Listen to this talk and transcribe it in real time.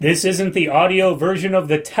This isn't the audio version of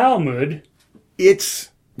the Talmud. It's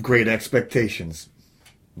Great Expectations.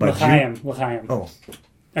 L'chaim. Oh.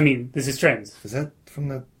 I mean, this is Trends. Is that from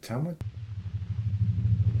the Talmud?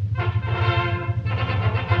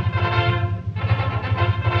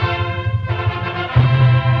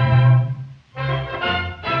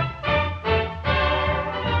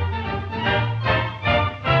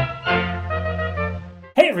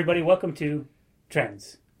 Hey everybody, welcome to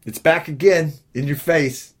Trends. It's back again, in your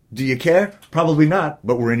face. Do you care? Probably not,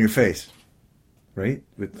 but we're in your face. Right?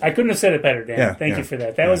 I couldn't have said it better, Dan. Yeah, Thank yeah, you for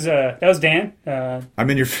that. That was Dan. I'm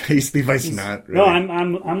in your face, Levi's not. Really. No,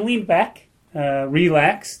 I'm leaned back,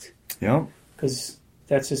 relaxed. Yeah. Because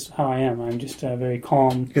that's just how I am. I'm just very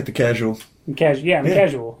calm. You got the casual. I'm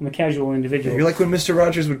casual. I'm a casual individual. You're like when Mr.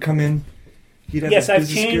 Rogers would come in. Yes, I've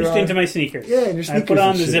changed into my sneakers. Yeah, and your sneakers. I put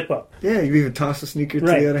on the zip up. Yeah, you even toss a sneaker to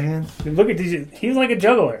the other hand. Look at these. He's like a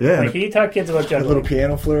juggler. Yeah. Like he taught kids about juggling. A little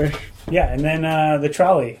piano flourish. Yeah, and then the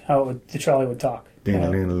trolley. The trolley would talk.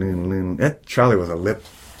 That trolley was a lip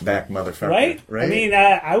back motherfucker. Right? I mean,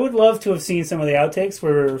 I would love to have seen some of the outtakes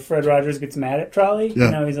where Fred Rogers gets mad at Trolley. Yeah.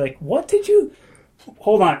 You know, he's like, "What did you?"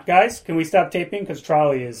 Hold on, guys. Can we stop taping? Because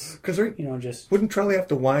Trolley is, just... Wouldn't Trolley have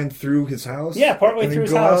to wind through his house? Yeah, partway through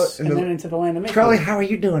his house and then into the land of Mickey. Trolley, how are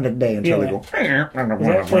you doing today? And Trolley go...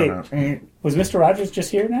 Was Mr. Rogers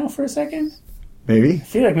just here now for a second? Maybe. I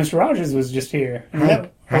feel like Mr. Rogers was just here.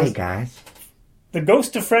 Hi, guys. The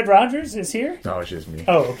ghost of Fred Rogers is here? No, it's just me.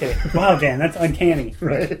 Oh, okay. Wow, Dan, that's uncanny.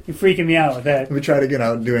 Right? You're freaking me out with that. Let me try it again. I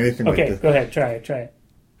don't do anything like this. Okay, go ahead. Try it.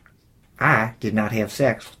 I did not have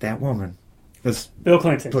sex with that woman. It was Bill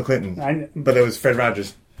Clinton. But it was Fred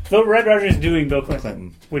Rogers. Fred Rogers doing Bill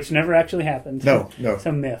Clinton. Which never actually happened. No. It's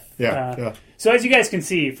a myth. Yeah. So as you guys can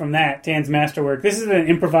see from that, Dan's masterwork, this is an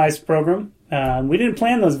improvised program. We didn't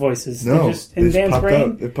plan those voices. No. They're just in Dan's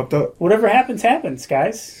brain. It popped up. Whatever happens,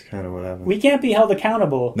 guys. Kind of what happens. We can't be held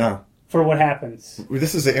accountable for what happens.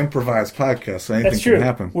 This is an improvised podcast, so anything That's true. can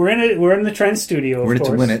happen. We're in it. We're in the Trend Studio, We're in it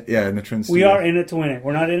to win it. Yeah, in the Trend Studio. We are in it to win it.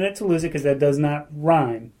 We're not in it to lose it because that does not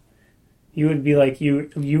rhyme. You would be like, you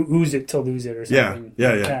ooze it to lose it or something.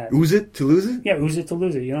 Yeah. Ooze it to lose it? Yeah, ooze it to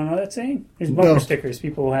lose it. You don't know that saying? There's bumper stickers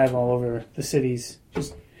people have all over the cities.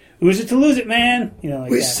 Just ooze it to lose it, man. You know,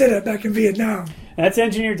 like we said that back in Vietnam. That's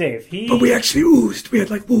Engineer Dave. But we actually oozed. We had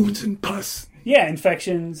like wounds and pus. Yeah,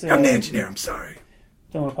 infections. I'm the engineer. I'm sorry.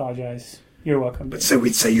 Don't apologize. You're welcome. But so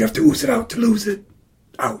we'd say you have to ooze it out to lose it.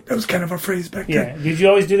 Out. That was kind of our phrase back then. Yeah. Did you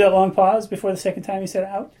always do that long pause before the second time you said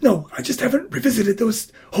out? No, I just haven't revisited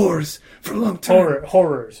those horrors for a long time.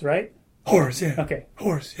 Horrors, right? Horrors, yeah. Okay.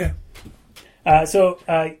 Horrors, yeah. So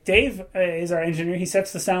Dave is our engineer. He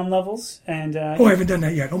sets the sound levels. And I haven't done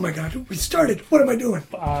that yet. Oh, my God. We started. What am I doing?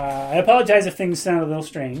 I apologize if things sound a little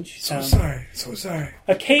strange. So sorry.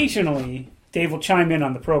 Occasionally, Dave will chime in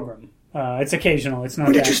on the program. It's occasional. It's not.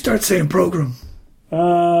 When did you start saying program?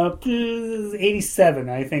 87,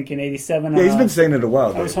 I think. In 87. Yeah, he's been saying it a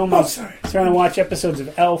while. I was home. I was trying to watch episodes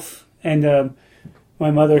of Elf, and my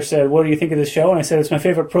mother said, "What do you think of the show?" And I said, "It's my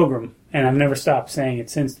favorite program," and I've never stopped saying it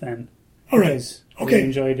since then. All right. Okay. I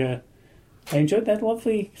enjoyed that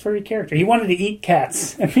lovely furry character. He wanted to eat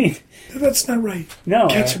cats. I mean, that's not right. No,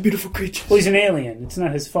 cats are beautiful creatures. Well, he's an alien. It's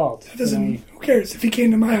not his fault. That doesn't. Who cares? If he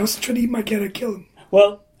came to my house and tried to eat my cat, I'd kill him.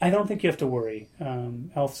 Well, I don't think you have to worry.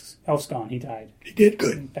 Elf's gone. He died. He did.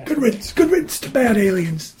 Good. Good riddance. Good riddance to bad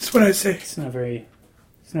aliens. That's what I say. It's not very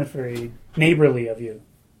neighborly of you.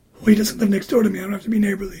 Well, he doesn't live next door to me. I don't have to be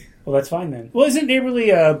neighborly. Well, that's fine then. Well, isn't neighborly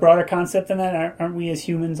a broader concept than that? Aren't we as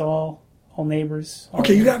humans all neighbors?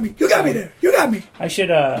 Okay, you got me. You got me there. You got me. I should,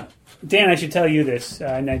 Dan, I should tell you this.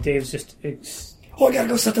 Now Dave's just... I gotta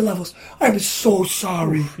go set the levels. I'm so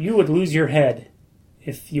sorry. You would lose your head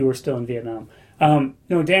if you were still in Vietnam.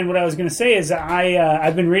 No, Dan, what I was going to say is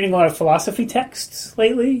I've been reading a lot of philosophy texts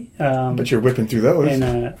lately. But you're whipping through those.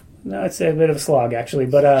 And, no, it's a bit of a slog, actually.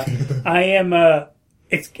 But I am...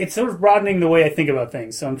 It's sort of broadening the way I think about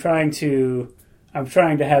things. So I'm trying to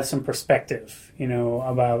have some perspective,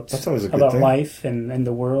 about That's always a good thing. Life and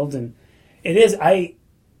the world. And it is...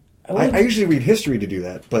 I usually read history to do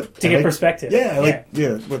that, but to get perspective. Yeah,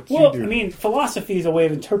 what you do. I mean, philosophy is a way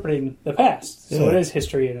of interpreting the past, so it is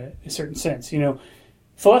history in a certain sense.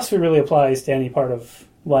 Philosophy really applies to any part of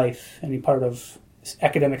life, any part of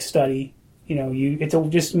academic study. It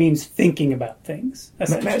just means thinking about things.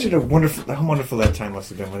 Imagine how wonderful that time must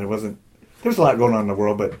have been when it wasn't There's a lot going on in the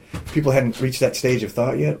world, but people hadn't reached that stage of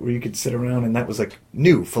thought yet where you could sit around and that was like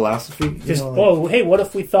new philosophy. Just, hey, what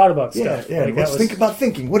if we thought about stuff? Yeah, like let's think about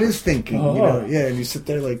thinking. What is thinking? And you sit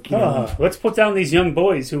there like, let's put down these young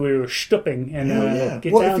boys who we were stooping and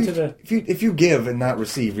get down to the... If you give and not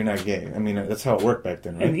receive, you're not gay. I mean, that's how it worked back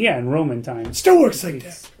then, right? And, in Roman times. Still works like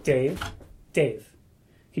that. Dave,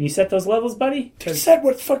 can you set those levels, buddy? Said,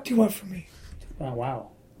 what the fuck do you want from me? Oh, wow.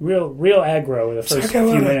 Real aggro the first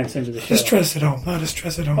few minutes into the show. Just stress it home. Not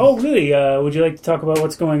stress it home. Oh, really? Would you like to talk about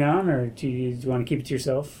what's going on, or do you want to keep it to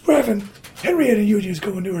yourself? We're having Henrietta Union's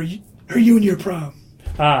going to her junior prom.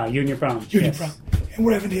 Junior prom. Junior prom. And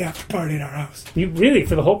we're having the after party at our house. You really?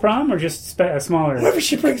 For the whole prom, or just a smaller? Whoever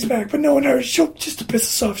she brings back, but knowing her, she'll just to piss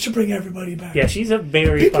us off. She'll bring everybody back. Yeah, she's a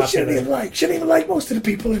very people popular. She didn't even like most of the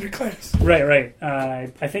people in her class. Right.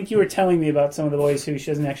 I think you were telling me about some of the boys who she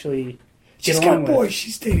doesn't actually. She's got boys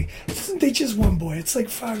she's dating. It doesn't date just one boy. It's like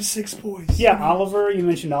 5 6 boys. Yeah, Oliver. You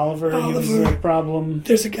mentioned Oliver. He was a problem.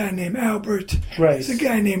 There's a guy named Albert. Right. There's a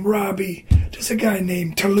guy named Robbie. There's a guy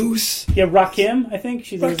named Toulouse. Yeah, Rakim, I think.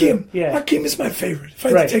 Rakim. Yeah. Rakim is my favorite. If I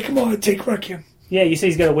had to take him all, I'd take Rakim. Yeah, you say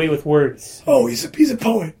he's got a way with words. Oh, he's a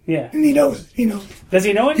poet. Yeah. And he knows it. Does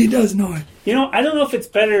he know it? He does know it. I don't know if it's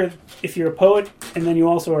better if you're a poet and then you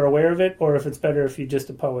also are aware of it, or if it's better if you're just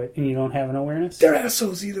a poet and you don't have an awareness. They're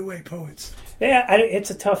assholes either way, poets. Yeah, it's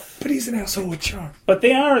a tough... But he's an asshole with charm. But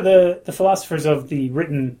they are the philosophers of the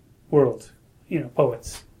written world,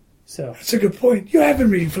 poets. So that's a good point. You have been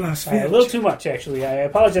reading philosophy. A little too much, actually. I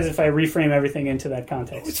apologize if I reframe everything into that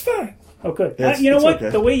context. Oh, it's fine. Oh, good. Yeah, you know what? Okay.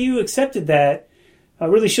 The way you accepted that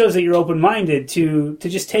really shows that you're open-minded to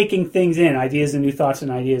just taking things in, ideas and new thoughts and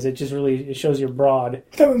ideas. It just really shows you're broad.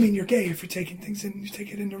 That would mean you're gay if you're taking things in. You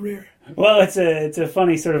take it in the rear. Well, it's a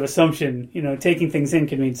funny sort of assumption. Taking things in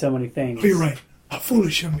can mean so many things. Oh, you're right. How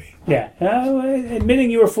foolish of me. Yeah. Admitting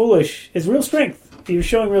you were foolish is real strength. You're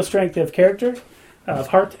showing real strength of character, of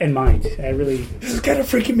heart and mind. This is kind of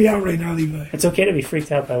freaking me out right now, Levi. It's okay to be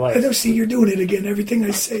freaked out by life. I know, see, you're doing it again. Everything I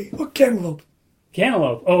say. What cantaloupe?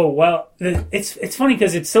 Cantaloupe. Oh, well, it's funny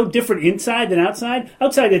because it's so different inside than outside.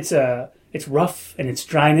 Outside, it's rough and it's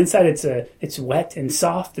dry, and inside it's wet and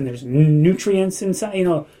soft, and there's nutrients inside.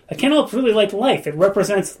 A cantaloupe's really like life. It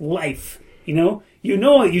represents life.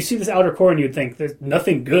 You see this outer core and you'd think there's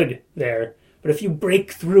nothing good there, but if you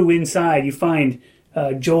break through inside, you find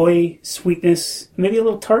joy, sweetness, maybe a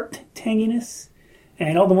little tart tanginess,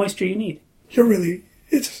 and all the moisture you need.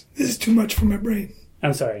 This is too much for my brain.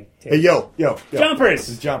 I'm sorry. Hey, yo. Jumpers! This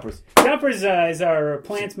is Jumpers. Jumpers is our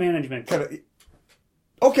plants management. Okay,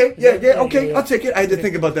 okay. I'll take it. I had to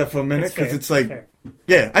think about that for a minute because it's like,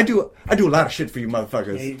 I do a lot of shit for you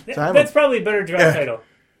motherfuckers. That's probably a better job title.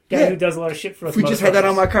 Guy who does a lot of shit for us. We just had that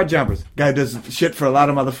on my car, Jumpers. Guy who does shit for a lot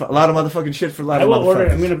of motherfucking shit for a lot of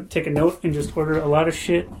motherfuckers. I'm going to take a note and just order a lot of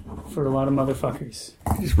shit for a lot of motherfuckers.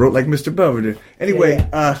 You just wrote like Mr. Belvedere. Anyway,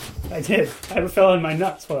 I did. I fell in my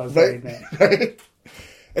nuts while I was writing that.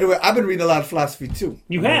 Anyway, I've been reading a lot of philosophy too.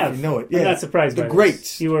 You have? You know it. I'm not surprised by the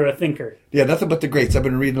greats. You were a thinker. Yeah, nothing but the greats. I've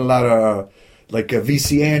been reading a lot of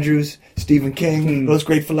V.C. Andrews, Stephen King, those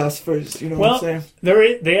great philosophers. You know what I'm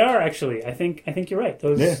saying? They are actually. I think you're right.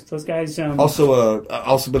 Those guys.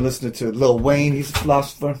 Also been listening to Lil Wayne. He's a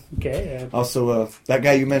philosopher. Okay. Also, that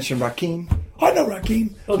guy you mentioned, Rakim. I know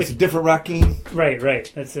Rakim. It's a different Rakim. Right.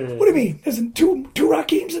 That's a. What do you mean? There's two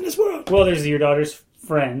Rakims in this world? Well, there's your daughter's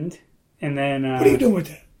friend, and then. What are you doing with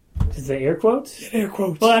that? Is that air quotes? Yeah, air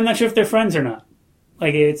quotes. Well, I'm not sure if they're friends or not.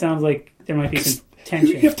 It sounds like there might be some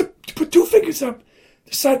tension. You have to put two fingers up,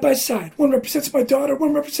 side by side. One represents my daughter,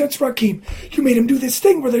 one represents Rakim. You made them do this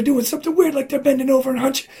thing where they're doing something weird, like they're bending over and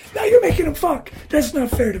hunching. Now you're making them fuck. That's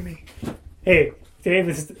not fair to me. Hey,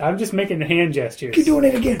 Dave, I'm just making hand gestures. You're doing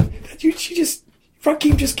it again.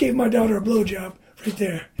 Rakim just gave my daughter a blowjob right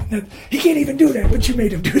there. He can't even do that, but you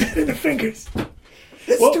made him do that in the fingers.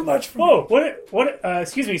 This is too much for me. What?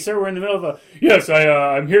 Excuse me, sir. We're in the middle of a... Yes,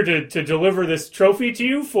 I'm here to deliver this trophy to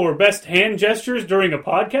you for best hand gestures during a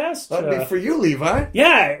podcast. That'd be for you, Levi.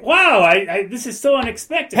 Yeah. Wow. This is so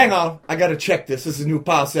unexpected. Hang on. I got to check this. This is a new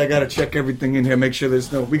policy. I got to check everything in here. Make sure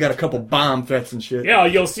there's no... We got a couple bomb threats and shit. Yeah,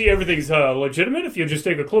 you'll see everything's legitimate if you just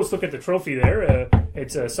take a close look at the trophy there.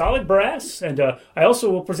 It's a solid brass, and I also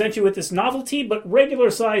will present you with this novelty but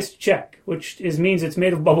regular-sized check, which means it's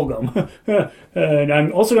made of bubblegum. And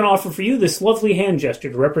I'm also going to offer for you this lovely hand gesture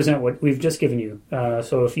to represent what we've just given you.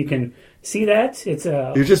 So if you can see that, it's...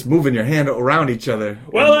 You're just moving your hand around each other.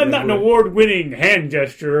 Well, I'm not an award-winning hand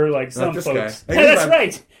gesturer like some folks. Guy. Hey, that's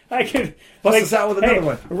right. I can... Bust us out with another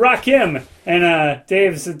one. Rakim and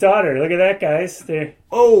Dave's daughter. Look at that, guys. They're...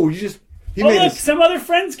 Oh, you just... Look, some other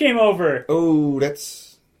friends came over. Oh,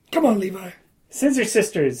 that's... Come on, Levi. Scissor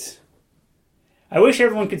Sisters. I wish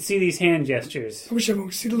everyone could see these hand gestures. I wish everyone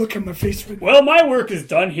could see the look on my face right now. Well, my work is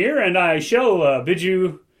done here, and I shall bid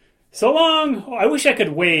you so long. Oh, I wish I could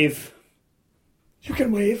wave. You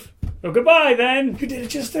can wave. Oh, goodbye, then. You did it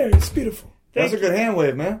just there. It's beautiful. That's a good hand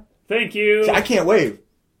wave, man. Thank you. See, I can't wave.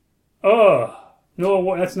 Oh, no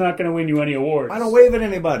award. That's not going to win you any awards. I don't wave at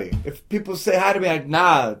anybody. If people say hi to me, I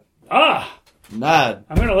nod. Nod.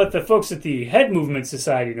 I'm going to let the folks at the Head Movement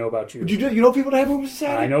Society know about you. You know people that have movement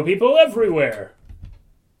society? I know people everywhere.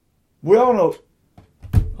 We all know.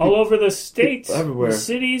 All over the states, everywhere. The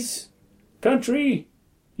cities, country,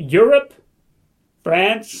 Europe,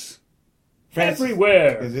 France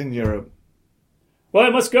everywhere. Is in Europe. Well, I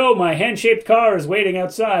must go. My hand-shaped car is waiting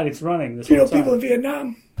outside. It's running. Do you know people in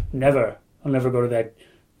Vietnam? Never. I'll never go to that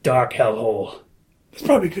dark hellhole. It's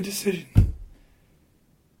probably a good decision.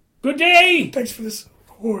 Good day! Thanks for this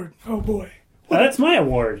award. Oh, boy. That's my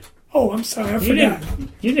award. Oh, I'm sorry. I forgot.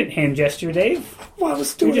 You didn't hand gesture, Dave. Well, I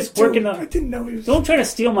was doing You're just working I didn't know he was... Don't try to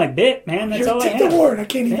steal my bit, man. That's all I have. Take the award. I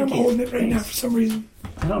can't even... Thank I'm you. holding it right Thanks. now for some reason.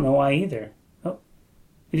 I don't know why either. Oh.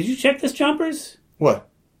 Did you check this, Chompers? What?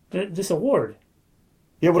 This award.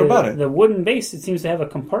 Yeah, what about it? The wooden base, it seems to have a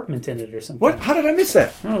compartment in it or something. What? How did I miss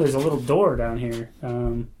that? Oh, there's a little door down here.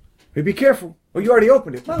 Hey, be careful. Oh, you already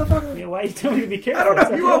opened it. Motherfucker. Yeah, why are you telling me to be careful? I don't know.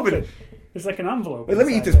 It's You open it. There's like an envelope. Wait, let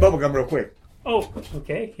me eat inside this there. bubblegum real quick. Oh,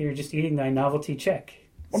 okay. You're just eating thy novelty check.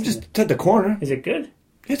 I'm just at the corner. Is it good?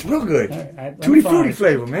 It's real good. All right, Tutti fine. frutti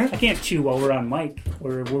flavor, man. I can't chew while we're on mic.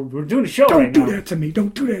 We're doing a show Don't right do now. that to me.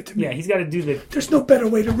 Don't do that to me. Yeah, he's got to do the... There's no better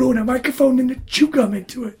way to ruin a microphone than to chew gum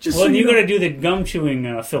into it. Just Well, so you know. got to do the gum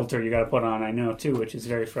chewing filter you got to put on, I know, too, which is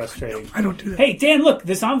very frustrating. I don't do that. Hey, Dan, look,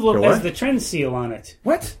 this envelope The has what? the trend seal on it.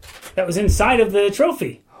 What? That was inside of the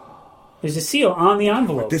trophy. There's a seal on the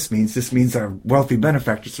envelope. This means our wealthy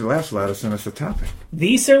benefactor, Sir Laughs-a-Lot, sent us a topic.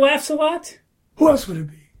 The Sir Laughs a Lot? Who else would it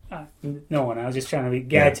be? No one. I was just trying to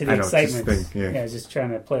get to the I know, excitement. just think, yeah. I was just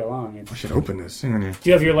trying to play along. I should open this. Hang on here. Do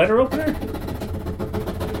you have your letter opener?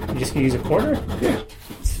 You just gonna use a quarter? Yeah.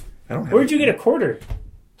 I don't have Where'd you get a quarter?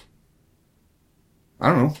 I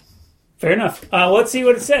don't know. Fair enough. Let's see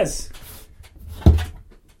what it says.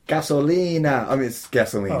 Gasolina. I mean, it's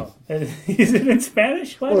gasoline. Oh, is it in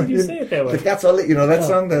Spanish? Why did you say it that way? The gasolina. You know that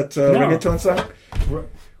song, that reggaeton song?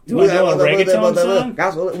 Do I know a reggaeton song?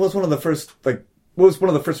 It was one of the first, was one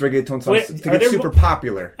of the first reggaeton songs Wait, to are get there super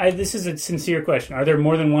popular. This is a sincere question. Are there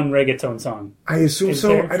more than one reggaeton song? I assume Is so.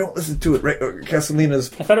 there? I don't listen to it.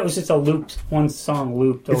 Gasolina's. I thought it was just a looped, one song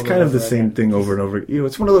looped over. It's kind of the and over same again. thing over and over. You know,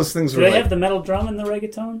 it's one of those things Do where they have the metal drum in the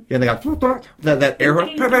reggaeton? yeah, they got that air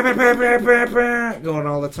horn going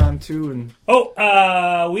all the time too, and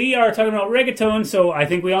We are talking about reggaeton, so I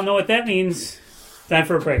think we all know what that means. Time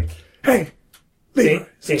for a break. Hey, Leroy, Say-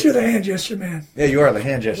 since say- you're the hand gesture man. yeah, you are the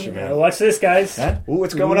hand gesture man. Watch this, guys. Huh? Ooh,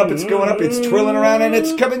 it's going up, it's going up, it's twirling around, and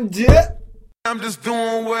it's coming down. I'm just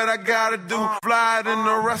doing what I gotta do. Fly than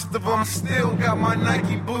the rest of them. Still got my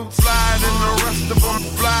Nike boots. Fly than the rest of them.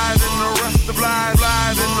 Fly than the rest of them.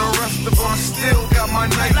 Fly than the rest of them. Still got my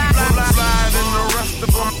Nike boots. Fly than the rest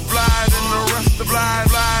of them. Fly than the rest of them.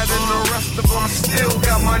 Fly than the rest of them. Still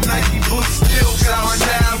got my Nike boots. Still got my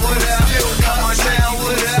Nike boots. Still got my Nike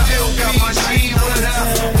boots. Still got my Nike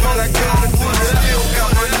boots. What I gotta do. Still got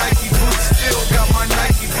my Nike boots. Still got my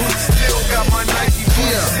Nike boots. Still got my Nike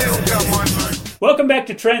boots. Still got my Welcome back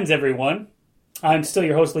to Trends, everyone. I'm still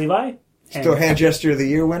your host, Levi. Still hand gesture of the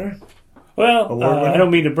year winner. Well, Award winner? I don't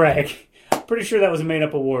mean to brag. Pretty sure that was a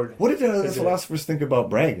made-up award. What did the philosophers think about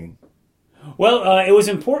bragging? Well, it was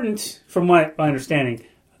important, from my understanding,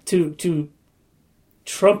 to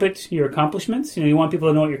trumpet your accomplishments. You know, you want people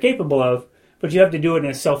to know what you're capable of, but you have to do it in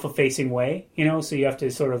a self-effacing way. You know, so you have to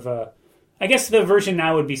sort of. I guess the version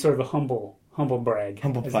now would be sort of a humble brag,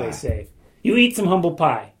 Humble as pie. they say. You eat some humble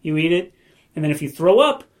pie. You eat it, and then if you throw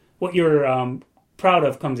up, what you're proud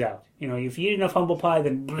of comes out. You know, if you eat enough humble pie,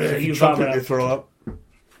 then If you you vomit trumpet, up. you throw up.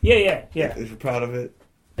 Yeah. If you're proud of it.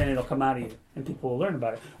 Then it'll come out of you, and people will learn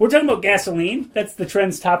about it. We're talking about gasoline. That's the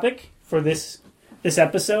Trends topic for this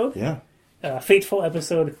episode. Yeah. Fateful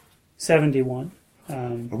episode 71.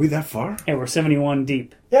 Are we that far? And we're 71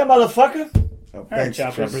 deep. Yeah, motherfucker. Oh, All right, thanks,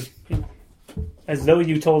 Choppers. Choppers. As though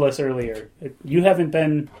you told us earlier. You haven't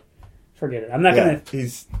been... Forget it. I'm not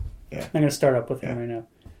Yeah, gonna start up with him right now.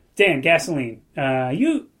 Dan, gasoline.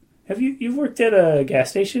 You've worked at a gas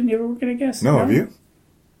station? You ever worked at a gas station? No, have you?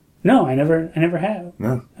 No, I never have.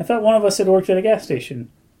 No. I thought one of us had worked at a gas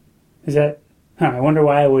station. Is that... I wonder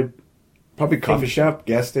why I would... Probably coffee shop,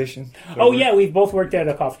 gas station. Oh, yeah, we've both worked at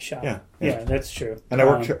a coffee shop. Yeah. Yeah, that's true. And I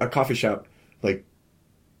worked at a coffee shop, like,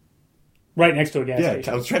 Right next to a gas station.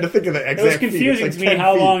 Yeah, I was trying to think of the exact. It was confusing to me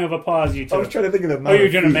how long of a pause you took. I was trying to think of the amount. Oh,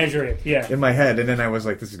 you're going to measure it, yeah. In my head, and then I was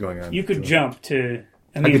like, "This is going on." You could jump to.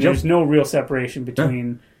 I mean, there's no real separation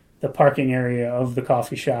between the parking area of the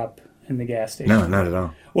coffee shop and the gas station. No, not at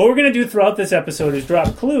all. What we're going to do throughout this episode is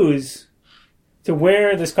drop clues to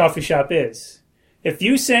where this coffee shop is. If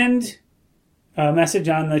you send a message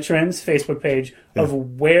on the Trends Facebook page of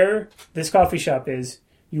where this coffee shop is,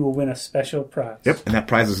 you will win a special prize. Yep, and that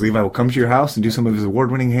prize is Levi will come to your house and do some of his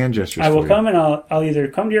award-winning hand gestures. I will come and I'll either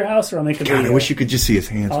come to your house or I'll make a video. God, I wish you could just see his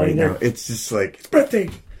hands now. It's just like... It's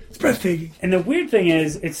breathtaking. It's breathtaking. And the weird thing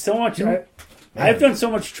is, it's so much... I've done so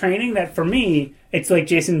much training that for me, it's like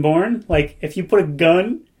Jason Bourne. Like, if you put a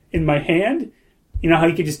gun in my hand, you know how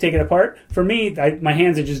you could just take it apart? For me, my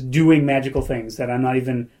hands are just doing magical things that I'm not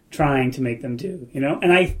even trying to make them do, you know?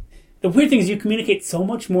 And the weird thing is you communicate so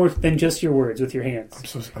much more than just your words with your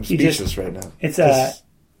hands. I'm speechless right now. It's,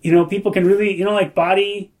 you know, people can really, you know, like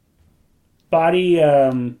body,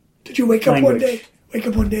 Did you wake language.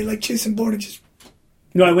 up one day like Jason Bourne and just...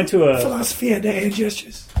 No, I went to a... Philosophy and hand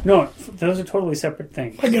gestures. No, those are totally separate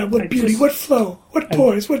things. My God, what beauty, what flow, what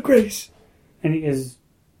poise, what grace. And he is...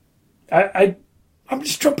 I'm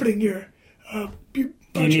just trumpeting your... do you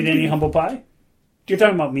need any humble pie? You're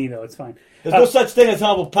talking about me, though. It's fine. There's no such thing as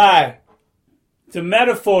humble pie. It's a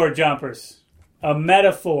metaphor, Jumpers. A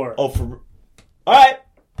metaphor. Oh, for... All right.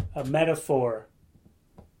 A metaphor.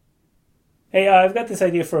 Hey, I've got this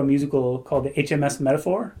idea for a musical called the HMS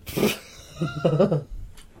Metaphor.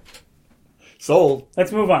 Sold.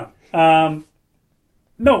 Let's move on.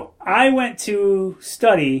 No, I went to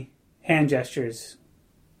study hand gestures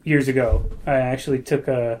years ago. I actually took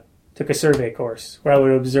a survey course where I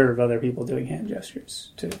would observe other people doing hand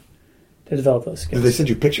gestures to develop those skills. Did they send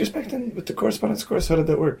you pictures back then with the correspondence course? How did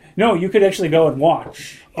that work? No, you could actually go and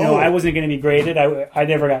watch. You know, I wasn't going to be graded. I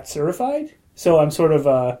never got certified, so I'm sort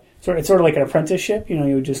of it's sort of like an apprenticeship. You know,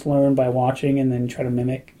 you would just learn by watching and then try to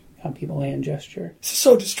mimic how people hand gesture. It's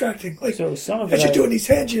so distracting. Like, so some of as you're doing these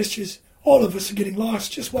hand gestures, all of us are getting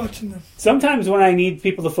lost just watching them. Sometimes when I need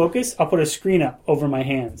people to focus, I'll put a screen up over my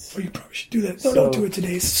hands. Oh, you probably should do that. No, don't do it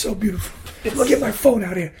today. It's so beautiful. I'll get my phone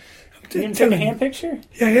out here. You can take a hand picture?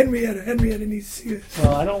 Yeah, Henrietta needs to see this.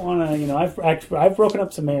 Well, I don't want to, you know, I've broken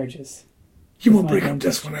up some marriages. You won't break up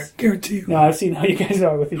this one, I guarantee you. No, I've seen how you guys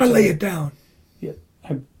are with each other. I lay it down. Yeah,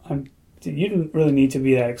 you didn't really need to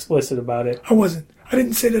be that explicit about it. I wasn't. I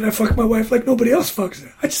didn't say that I fuck my wife like nobody else fucks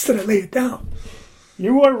her. I just said I lay it down.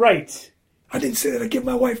 You are right. I didn't say that I give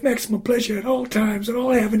my wife maximum pleasure at all times, at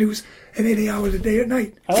all avenues, at any hour of the day or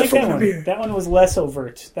night. I like that one. That one was less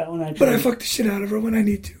overt. That one actually. But I fuck the shit out of her when I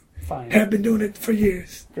need to. Fine. Have been doing it for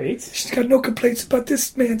years. Great. She's got no complaints about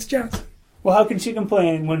this man's Johnson. Well, how can she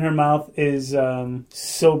complain when her mouth is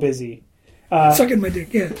so busy? Sucking my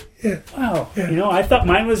dick, yeah. Wow. Yeah. You know, I thought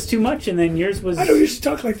mine was too much, and then yours was... I don't usually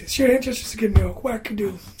talk like this. Your hand gestures give me a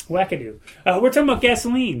wackadoo. Wackadoo. We're talking about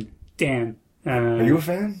gasoline, Dan. Are you a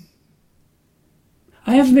fan?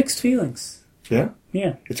 I have mixed feelings. Yeah?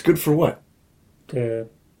 Yeah. It's good for what?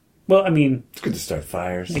 Well, I mean... It's good to start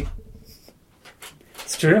fires.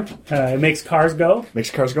 It's true. It makes cars go.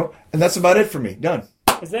 Makes cars go. And that's about it for me. Done.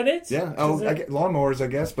 Is that it? Yeah. I get lawnmowers, I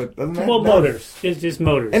guess, but other than that, well, motors. Just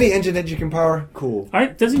motors. Any engine that you can power, cool.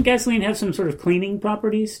 Doesn't gasoline have some sort of cleaning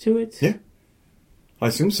properties to it? Yeah. I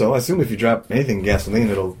assume so. I assume if you drop anything in gasoline,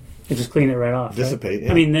 it'll just clean it right off. Dissipate, right?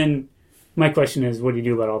 yeah. I mean, then my question is, what do you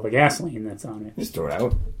do about all the gasoline that's on it? Just throw it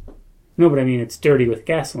out. No, but I mean, it's dirty with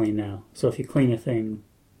gasoline now. So if you clean a thing...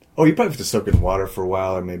 Oh, you probably have to soak it in water for a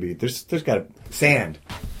while, or maybe... There's got sand.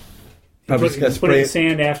 Probably put it in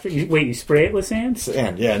sand after... you spray it with sand?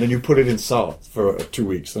 Sand, yeah, and then you put it in salt for 2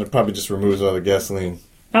 weeks, and it probably just removes all the gasoline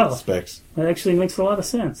specks. That actually makes a lot of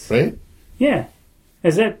sense. Right? Yeah.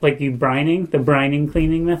 Is that like the brining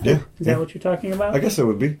cleaning method? Yeah. Is that what you're talking about? I guess it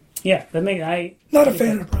would be. Yeah, Not a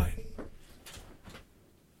fan of brine.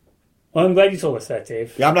 Well, I'm glad you told us that,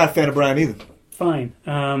 Dave. Yeah, I'm not a fan of brine either. Fine.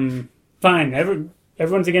 Fine.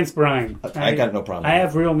 Everyone's against brine. I got no problem. I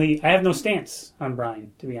have no stance on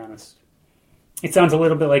brine, to be honest. It sounds a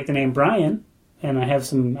little bit like the name Brian, and I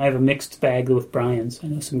have a mixed bag with Brians. I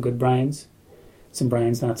know some good Brians, some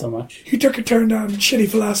Brians not so much. You took a turn down shitty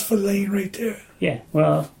philosopher lane right there. Yeah,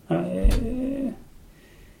 well,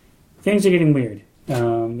 things are getting weird,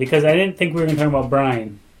 because I didn't think we were going to talk about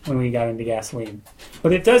brine when we got into gasoline.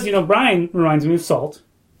 But it does, brine reminds me of salt.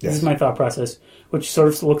 This is my thought process, which sort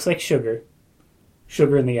of looks like sugar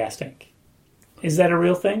in the gas tank. Is that a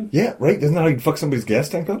real thing? Yeah, right? Isn't that how you fuck somebody's gas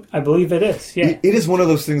tank up? I believe it is, yeah. It is one of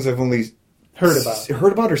those things I've only heard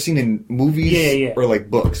about or seen in movies or like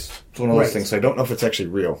books. It's one of those things. So I don't know if it's actually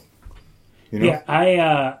real. You know?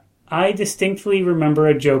 Yeah, I distinctly remember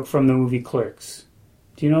a joke from the movie Clerks.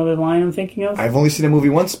 Do you know the line I'm thinking of? I've only seen the movie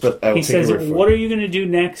once, but I will He take says, your word for "What it." are you going to do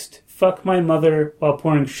next? Fuck my mother while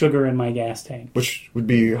pouring sugar in my gas tank." Which would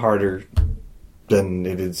be harder than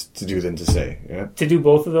it is to do than to say. Yeah. To do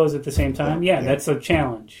both of those at the same time? Yeah, Yeah. that's a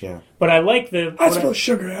challenge. Yeah. But I like the... I'd spill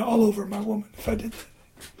sugar all over my woman if I did that.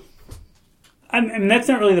 I mean, that's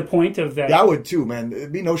not really the point of that. Yeah, I would too, man.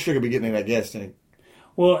 It'd be no sugar be getting in that gas tank.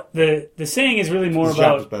 Well, the saying is really more These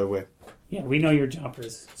about... choppers, by the way. Yeah, we know your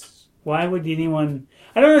jumpers. Why would anyone...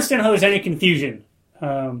 I don't understand how there's any confusion.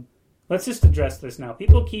 Let's just address this now.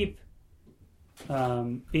 People keep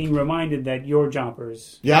being reminded that you're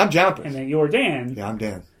Jompers Yeah, I'm jumpers. and that you're Dan. Yeah, I'm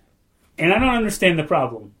Dan. And I don't understand the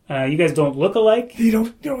problem. You guys don't look alike. You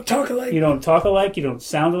don't talk alike. You don't talk alike. You don't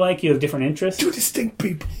sound alike. You have different interests. Two distinct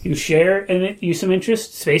people. You share some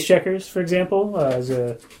interests. Space Checkers, for example, is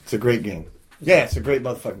a... It's a great game. Yeah, it's a great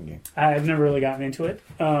motherfucking game. I've never really gotten into it.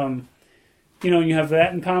 You have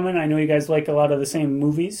that in common. I know you guys like a lot of the same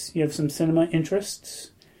movies. You have some cinema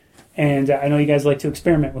interests. And I know you guys like to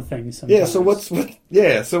experiment with things sometimes. Yeah, so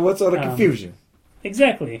what's all the confusion?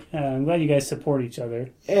 Exactly. I'm glad you guys support each other.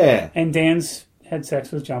 Yeah. And Dan's had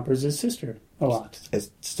sex with Jompers' sister a lot. I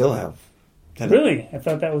still have. Really? I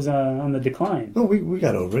thought that was on the decline. No, we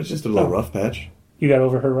got over it. It's just a little rough patch. You got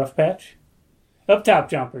over her rough patch? Up top,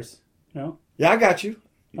 Jompers. No? Yeah, I got you.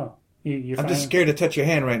 Oh. You're I'm fine? just scared to touch your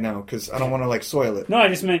hand right now because I don't want to, soil it. No, I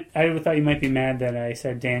just meant, I thought you might be mad that I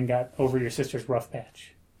said Dan got over your sister's rough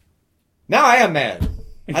patch. Now I am mad.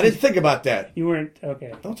 I didn't think about that. You weren't,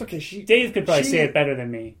 okay. No, it's okay. Dave could probably say it better than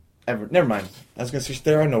me. Never mind. I was going to say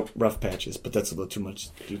there are no rough patches, but that's a little too much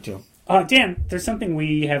detail. Dan, there's something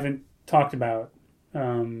we haven't talked about.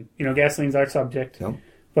 Gasoline's our subject. No?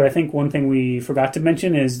 But I think one thing we forgot to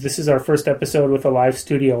mention is this is our first episode with a live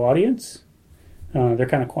studio audience. They're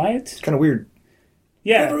kind of quiet. It's kind of weird. I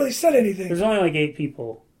Yeah. never really said anything. There's only 8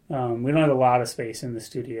 people. We don't have a lot of space in the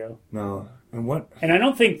studio. No. And what? And I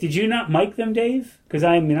don't think, did you not mic them, Dave? Because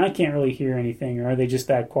I can't really hear anything, or are they just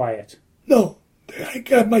that quiet? No. I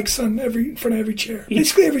got mics on in front of every chair.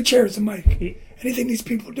 Basically, every chair is a mic. Anything these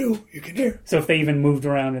people do, you can hear. So if they even moved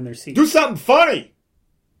around in their seats. Do something funny!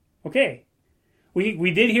 Okay.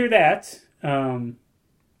 We did hear that.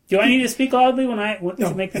 Do I need to speak loudly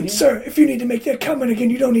to make them hear? Sir, if you need to make that comment again,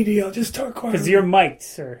 you don't need to yell. Just talk quietly. Because you're mic'd,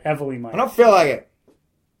 sir. Heavily mic'd. I don't feel like it.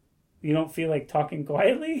 You don't feel like talking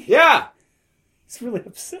quietly? Yeah! It's really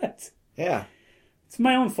upset. Yeah. It's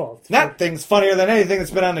my own fault. That thing's funnier than anything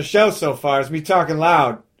that's been on the show so far, is me talking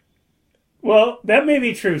loud. Well, that may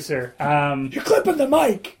be true, sir. You're clipping the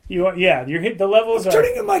mic. You're hit the levels are...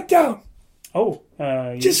 Turning the mic down. Oh.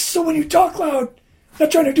 Just so when you talk loud, I'm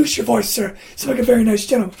not trying to reduce your voice, sir. It's like a very nice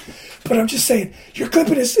gentleman. But I'm just saying, you're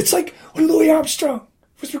clipping this. It's like when Louis Armstrong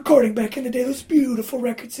was recording back in the day. Those beautiful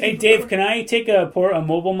records. Hey, Dave, can I take a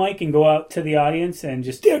mobile mic and go out to the audience and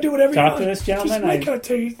just do whatever talk you to want. this gentleman? I can't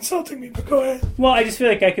tell you insulting me, but go ahead. Well, I just feel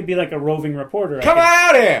like I could be like a roving reporter. Come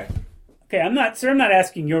out here! Okay, I'm not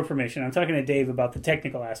asking your permission. I'm talking to Dave about the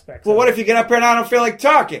technical aspects. Well, what if you get up here and I don't feel like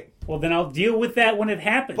talking? Well, then I'll deal with that when it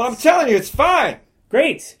happens. Well, I'm telling you, it's fine.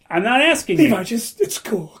 Great. I'm not asking Levi, you. it's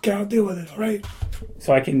cool. Okay, I'll deal with it, all right?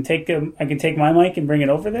 So I can take my mic and bring it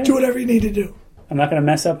over there? Do whatever you need to do. I'm not going to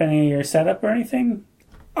mess up any of your setup or anything?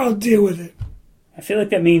 I'll deal with it. I feel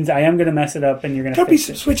like that means I am going to mess it up and you're going to There'll be fix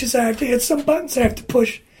some it. switches I have to hit, some buttons I have to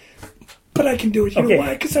push. But I can do it. You Okay. know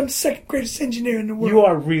why? Because I'm the second greatest engineer in the world. You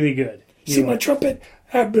are really good. See my trumpet?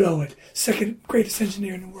 I blow it. Second greatest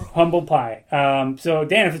engineer in the world. Humble pie. So,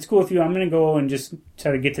 Dan, if it's cool with you, I'm going to go and just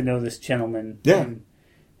try to get to know this gentleman. Yeah.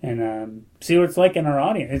 And see what it's like in our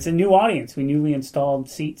audience. It's a new audience. We newly installed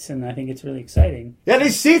seats, and I think it's really exciting. Yeah,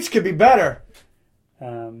 these seats could be better.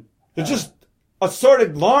 They're just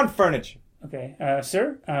assorted lawn furniture. Okay.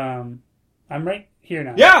 Sir, I'm right here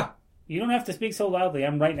now. Yeah! You don't have to speak so loudly.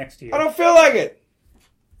 I'm right next to you. I don't feel like it.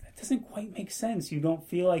 That doesn't quite make sense. You don't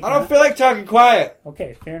feel like... I don't feel like talking quiet.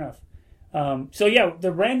 Okay, fair enough. So, yeah,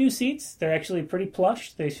 they're brand new seats. They're actually pretty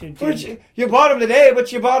plush. They should be... But you bought them today,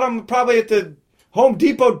 but you bought them probably at the Home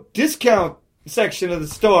Depot discount section of the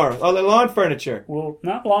store. All the lawn furniture. Well,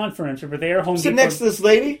 not lawn furniture, but they are Home Sitting Depot. next to this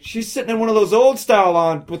lady. She's sitting in one of those old style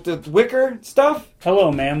lawn with the wicker stuff.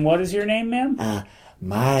 Hello, ma'am. What is your name, ma'am?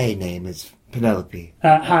 My name is Penelope.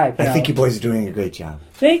 Hi, Penelope. I think you boys are doing a great job.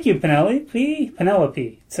 Thank you, Penelope.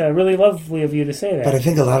 It's really lovely of you to say that. But I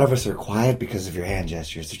think a lot of us are quiet because of your hand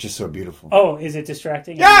gestures. They're just so beautiful. Oh, is it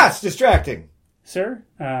distracting? Yeah, it's distracting. Sir,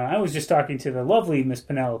 I was just talking to the lovely Miss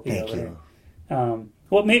Penelope. Thank over you.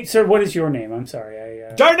 There. Sir, what is your name? I'm sorry.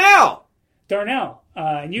 Darnell! Darnell.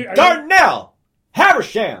 Darnell!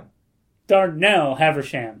 Haversham! Darnell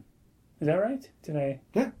Haversham. Is that right? Did I?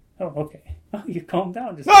 Yeah. Oh, okay. Oh, you calmed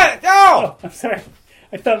down. Just What? No! Oh, I'm sorry.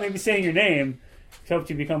 I thought maybe saying your name helped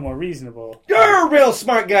you become more reasonable. You're a real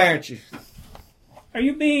smart guy, aren't you? Are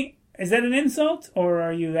you being... Is that an insult, or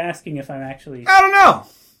are you asking if I'm actually... I don't know.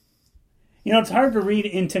 You know, it's hard to read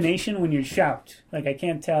intonation when you shout. Like, I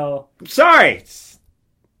can't tell... I'm sorry.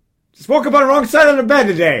 Just woke up on the wrong side of the bed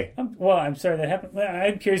today. I'm sorry that happened. Well,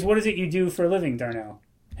 I'm curious, what is it you do for a living, Darnell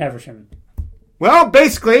Haversham? Well,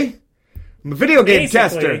 basically, I'm a video game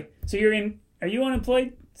tester. So are you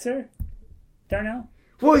unemployed, sir? Darnell?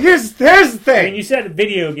 Well, here's the I mean, thing. you said a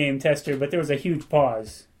video game tester, but there was a huge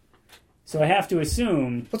pause. So I have to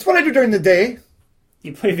assume That's what I do during the day.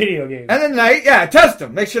 you play video games. And at night, I test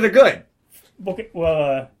them. Make sure they're good. Okay,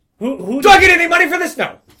 well, who Do I get any money for this?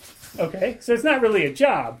 No. Okay, so it's not really a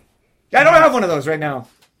job. I don't have one of those right now.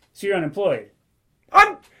 So you're unemployed.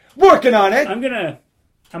 I'm working on it. I'm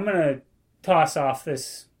gonna toss off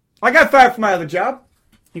this. I got fired from my other job.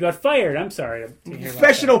 You got fired. I'm sorry to hear about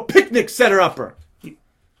Professional picnic setter-upper. that.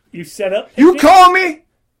 You set up. You picnic? call me,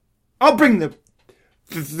 I'll bring the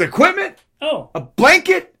equipment, Oh, a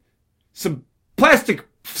blanket, some plastic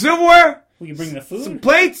silverware, will you bring the food? some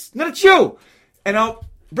plates. Not at you. And I'll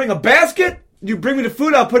bring a basket. You bring me the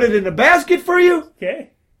food, I'll put it in a basket for you. Okay.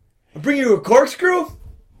 I'll bring you a corkscrew.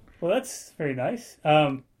 Well, that's very nice.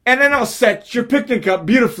 And then I'll set your picnic up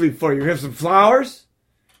beautifully for you. Have some flowers.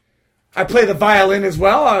 I play the violin as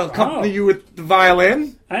well. I'll accompany you with the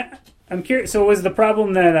violin. I'm curious. So was the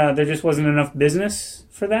problem that there just wasn't enough business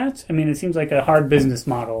for that? I mean, it seems like a hard business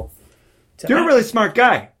model. You're a really smart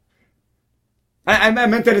guy. I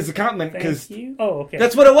meant that as a compliment Thank because you. Oh, okay.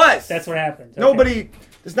 that's what it was. That's what happened. Okay. Nobody.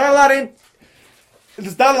 There's not a lot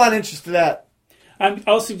of interest to that. I'm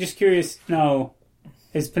also just curious now.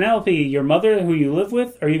 Is Penelope your mother who you live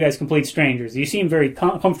with, or are you guys complete strangers? You seem very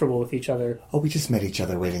comfortable with each other. Oh, we just met each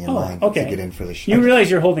other waiting in Oh, line okay. to get in for the show. You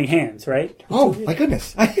realize you're holding hands, right? Oh, my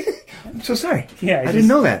goodness. I'm so sorry. Yeah, I didn't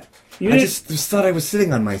know that. You I didn't- just thought I was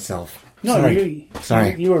sitting on myself. No, sorry.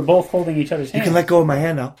 Sorry. You were both holding each other's You hands. can let go of my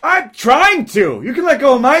hand now. I'm trying to. You can let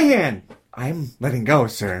go of my hand. I'm letting go,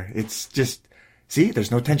 sir. It's just... See,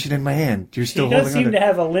 there's no tension in my hand. You're still She does holding seem on to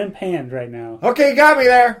have a limp hand right now. Okay, you got me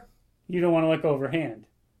there. You don't want to let go of her hand.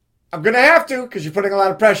 I'm going to have to because you're putting a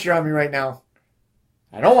lot of pressure on me right now.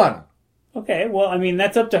 I don't want to. Okay, well, I mean,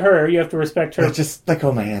 that's up to her. You have to respect her. Just let go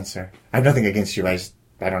of my hand, sir. I have nothing against you. I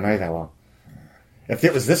don't know you that well. If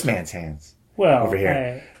it was this man's hands Well, over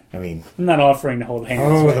here, I mean... I'm not offering to hold hands.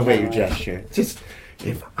 Oh, right the way now. you gesture. Just,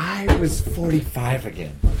 if I was 45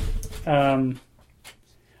 again.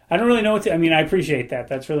 I don't really know what to... I mean, I appreciate that.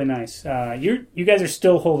 That's really nice. You guys are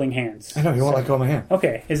still holding hands. I know, you won't let go of my hand.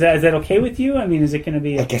 Okay. Is that okay with you? I mean, is it going to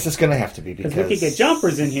be... I guess it's going to have to be because... we could get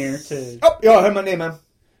jumpers in here to... Oh, yo, I heard my name, man.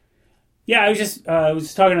 Yeah, I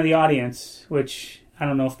was talking to the audience, which I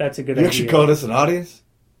don't know if that's a good You idea. actually call this an audience?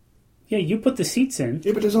 Yeah, you put the seats in.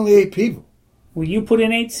 Yeah, but there's only 8 people. Well, you put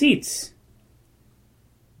in 8 seats.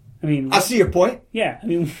 I mean... I see your point. Yeah, I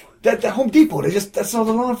mean... That Home Depot, that's all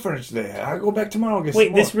the lawn furniture there. I'll go back tomorrow and get Wait,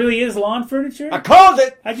 some more. this really is lawn furniture? I called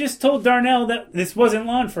it. I just told Darnell that this wasn't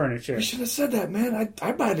lawn furniture. You should have said that, man.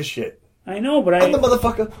 I buy the shit. I know, but I'm the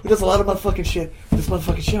motherfucker who does a lot of motherfucking shit for this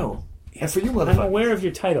motherfucking show. And for you I'm motherfuckers. aware of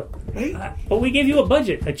your title. Right? But we gave you a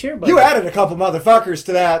budget, a chair budget. You added a couple motherfuckers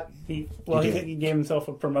to that. He did. gave himself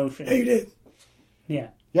a promotion. Yeah, you did. Yeah.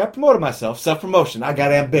 Yeah, I promoted myself. Self-promotion. I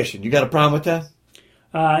got ambition. You got a problem with that?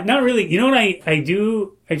 Not really. You know what I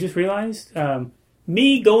do? I just realized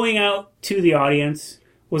me going out to the audience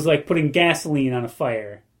was like putting gasoline on a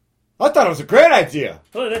fire. I thought it was a great idea.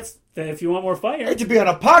 Oh, that's if you want more fire. I hate to be on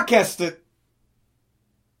a podcast that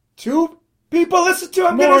 2 people listen to.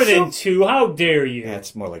 I'm More gonna than assume. 2. How dare you? Yeah,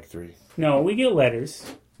 it's more like 3. No, we get letters.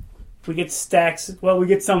 We get stacks. Well, we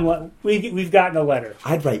get some. We've gotten a letter.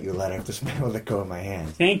 I'd write you a letter if this man would let go of my hand.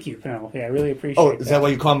 Thank you, Penelope. I really appreciate Oh, it. is that why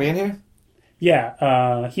you called me in here?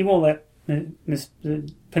 Yeah, he won't let Miss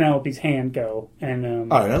Penelope's hand go.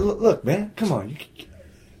 And All right, now look, man. Come on.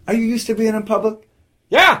 Are you used to being in public?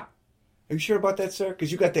 Yeah. Are you sure about that, sir?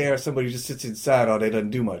 Because you got the air of somebody who just sits inside all day,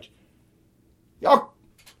 doesn't do much. Oh,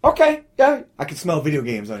 okay. Yeah. I can smell video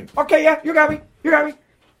games on you. Okay, yeah. You got me. You got me.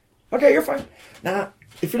 Okay, you're fine. Now,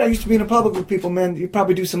 if you're not used to being in public with people, man, you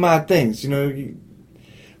probably do some odd things, you know.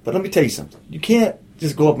 But let me tell you something. You can't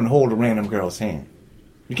just go up and hold a random girl's hand.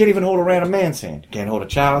 You can't even hold a random man's hand. You can't hold a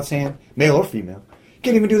child's hand, male or female. You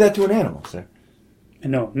can't even do that to an animal, sir.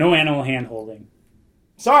 no animal hand holding.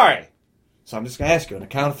 Sorry. So I'm just going to ask you on the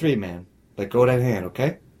count of 3, man. Let go of that hand,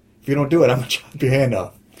 okay? If you don't do it, I'm going to chop your hand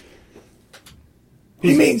off.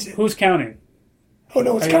 He means it. Who's counting? Oh,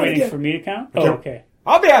 no, it's Are you counted waiting yet. for me to count? Okay. Oh, okay.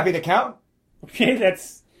 I'll be happy to count. Okay,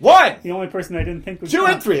 that's 1. The only person I didn't think was 2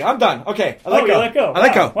 and 3. I'm done. Okay. I let Oh, go. you let go. I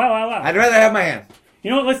let go. Wow. I'd rather have my hand. You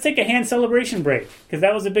know what? Let's take a hand celebration break because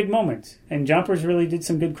that was a big moment, and Jumpers really did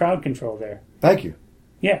some good crowd control there. Thank you.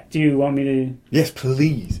 Yeah. Do you want me to Yes,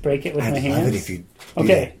 please. break it with I'd my love hands? it if you.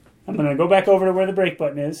 Okay. I'm gonna go back over to where the break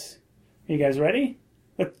button is. Are you guys ready?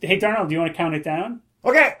 Hey, Darnell, do you want to count it down?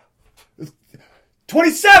 Okay.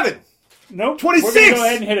 27. Nope. 26. We're gonna go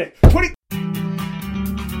ahead and hit it. 20.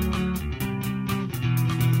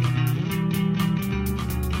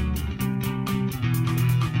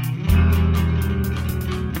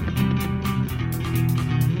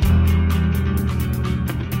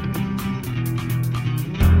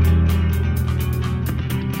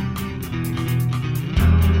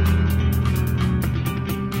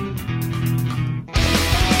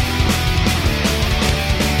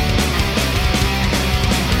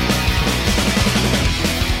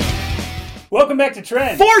 Welcome back to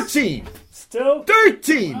Trend. 14. Still?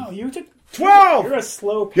 13. Oh, you took 12. You're a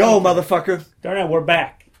slow. Yo, counter. motherfucker. Darnell, we're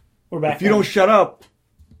back. We're back. If you now. don't shut up,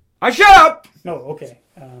 I shut up. No, okay.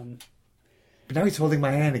 But now he's holding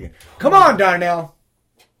my hand again. Come on, Darnell.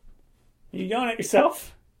 You yelling at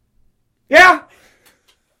yourself? Yeah.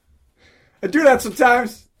 I do that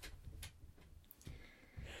sometimes.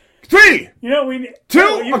 3. You know, we 2.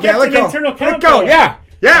 You Okay, kept let an go. internal Let count go. going.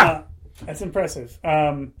 Yeah. That's impressive.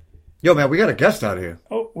 Yo, man, we got a guest out here.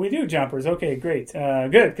 Oh, we do, Jumpers. Okay, great.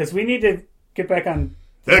 Good, because we need to get back on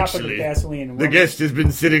the topic of Actually, gasoline. the guest has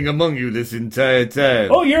been sitting among you this entire time.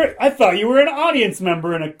 Oh, I thought you were an audience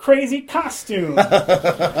member in a crazy costume.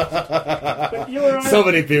 But you were So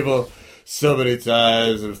many people, so many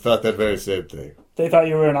times have thought that very same thing. They thought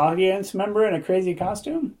you were an audience member in a crazy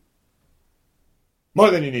costume? More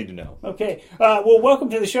than you need to know. Okay. Well, welcome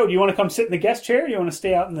to the show. Do you want to come sit in the guest chair or do you want to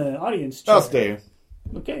stay out in the audience chair? I'll stay here.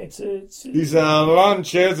 Okay, it's These lawn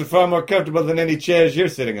chairs are far more comfortable than any chairs you're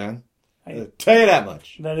sitting on. I'll tell you that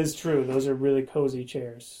much. that is true. Those are really cozy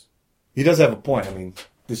chairs. He does have a point. I mean,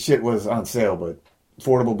 this shit was on sale, but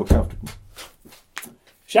affordable but comfortable.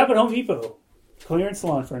 Shop at Home Depot, clearance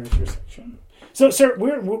lawn furniture section. So, sir,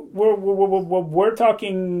 we're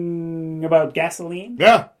talking about gasoline,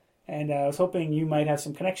 Yeah. and I was hoping you might have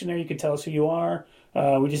some connection there. You could tell us who you are.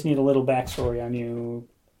 We just need a little backstory on you.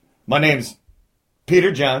 My name's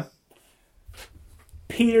Peter John.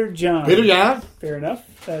 Peter John. Peter John? Fair enough.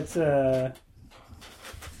 That's a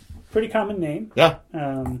pretty common name. Yeah.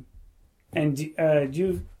 And do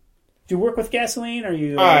you work with gasoline? Are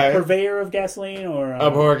you Aye. a purveyor of gasoline, or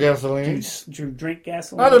Abhor do gasoline. you drink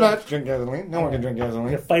gasoline? I do not drink gasoline. No one can drink You're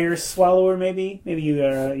gasoline. a fire swallower, maybe. Maybe you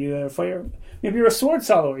are a fire. Maybe you're a sword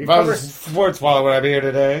swallower. You If I cover, was a sports swallower, would I be here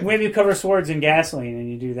today? maybe you cover swords in gasoline,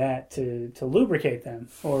 and you do that to lubricate them.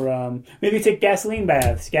 Or maybe you take gasoline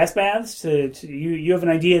baths, gas baths. You have an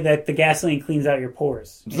idea that the gasoline cleans out your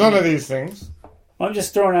pores. It's none of these things. I'm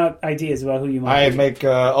just throwing out ideas about who you might I be. make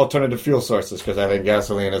alternative fuel sources because I think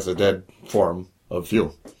gasoline is a dead form of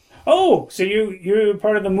fuel. Oh, so you're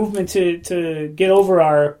part of the movement to get over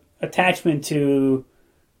our attachment to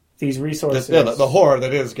these resources. Yeah, the horror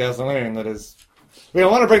that is gasoline. That is, we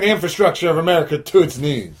don't want to bring the infrastructure of America to its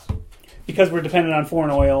knees. Because we're dependent on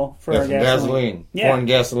foreign oil for our Yes, gasoline. gasoline, foreign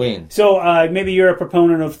gasoline. So maybe you're a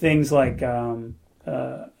proponent of things like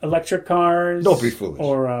electric cars. Don't be foolish.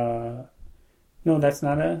 Or no, that's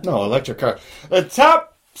not a. No, electric car. The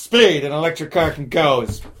top speed an electric car can go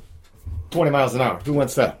is 20 miles an hour. Who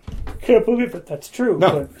wants that? Can't believe it. That's true.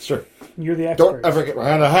 No, But sure. you're the expert. Don't ever get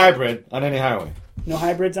behind a hybrid on any highway. No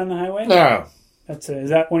hybrids on the highway. No, That's is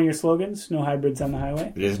that one of your slogans? No hybrids on the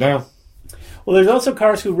highway. it is now. Well, there's also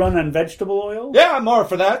cars who run on vegetable oil. Yeah, I'm more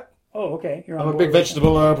for that. Oh, okay. You're on I'm a board big with that.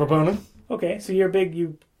 vegetable proponent. Okay, so you're big.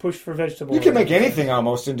 You push for vegetable. You can oil. make anything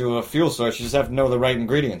almost into a fuel source. You just have to know the right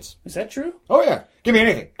ingredients. Is that true? Oh yeah, give me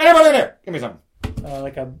anything. Anybody in there? Give me something.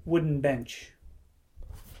 Like a wooden bench.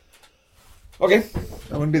 Okay,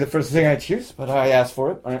 that wouldn't be the first thing I'd choose, but I asked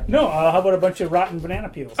for it. All right. No. How about a bunch of rotten banana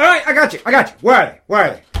peels? All right, I got you. Where are they? Where are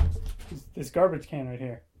they? This garbage can right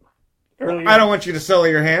here. Earlier, I don't want you to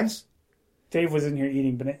sully your hands. Dave was in here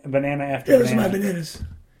eating banana after There's banana. my bananas.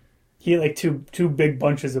 He ate like two big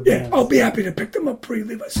bunches of Yeah, bananas. I'll be happy to pick them up for you,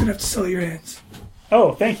 Levi, so you don't have to sell your hands.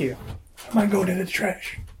 Oh, thank you. Mine going in the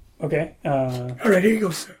trash. Okay. All right, here you go,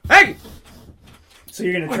 sir. Hey, So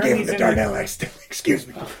you're gonna I turn gave him these the into Darnell accidentally. Excuse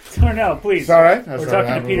me. Darnell, please. it's all right. We're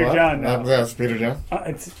talking to Peter John now. That's Peter John.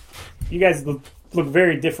 You guys look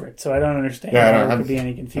very different, so I don't understand Yeah, I how know. there I'm- could be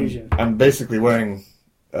any confusion. I'm basically wearing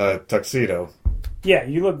a tuxedo. Yeah,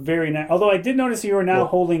 you look very nice. Although I did notice you are now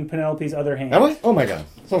holding Penelope's other hand. Am I? Oh my god.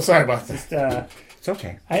 So sorry about that. Just, It's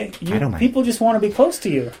okay. I don't mind. people just want to be close to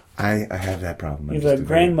you. I have that problem. You have a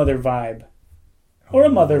grandmother vibe. or a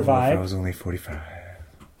mother If I vibe. was only 45.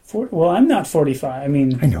 Well, I'm not 45. I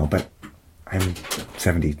mean, I know, but I'm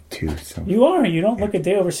 72, so... you are. You don't look a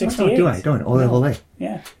day over 68. do I? Don't. Ole ole.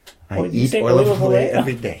 Yeah. I Oh, you eat say ole ole ole ole?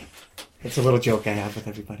 every day. It's a little joke I have with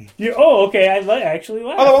everybody. Okay. Actually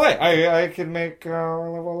laugh. Ole ole. I could make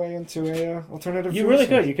ole ole into a alternative. You fuel really Oh,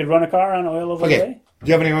 source. could. You could run a car on oil of Okay. ole. Do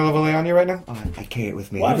you have any ole ole on you right now? Oh, I carry it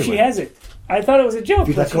with me Wow, everywhere. she has it. I thought it was a joke. If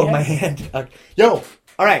you but let she go of my has it. hand... yo!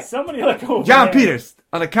 All right. Somebody let go of John my hand. Peters.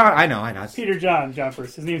 On the car... I know. Peter John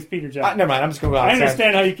first. His name's Peter John. Never mind. I'm just going to go I outside.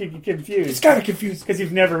 understand how you could get confused. It's kind of confusing. Because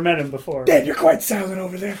you've never met him before. Dad, you're quite silent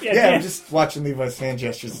over there. Yeah, Yeah, Dan. I'm just watching Levi's hand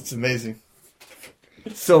gestures. It's amazing.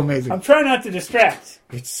 It's so amazing. I'm trying not to distract.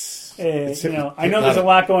 It's I know there's a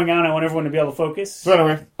lot going on. I want everyone to be able to focus. So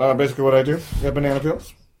anyway, basically what I do, I have banana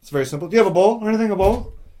peels. It's very simple. Do you have a bowl or anything? A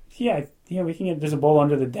bowl? Yeah, we can get. There's a bowl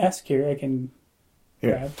under the desk here. I can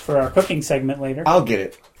Here. grab for our cooking segment later. I'll get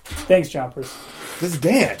it. Thanks, Chompers. This is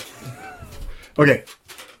Dan. Okay.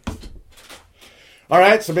 All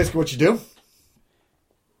right. So basically, what you do?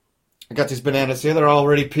 I got these bananas here. They're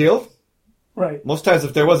already peeled. Right. Most times,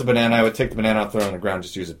 if there was a banana, I would take the banana out, throw it on the ground,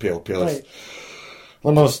 just use a peel. Peel is Right.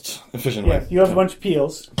 the most efficient Yeah. way. You have a bunch of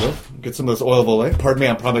peels. Get some of this oil of ole. Pardon me,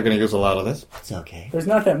 I'm probably going to use a lot of this. It's okay. There's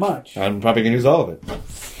not that much. I'm probably going to use all of it.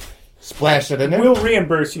 Splash it in there. We'll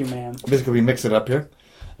reimburse you, man. Basically, we mix it up here.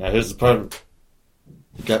 Now, here's the part.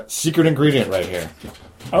 You got secret ingredient right here.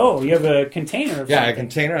 Oh, you have a container of Yeah, a something.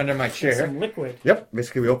 container under my chair. Some liquid. Yep.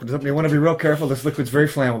 Basically, we opened it up. You want to be real careful. This liquid's very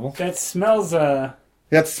flammable. That smells,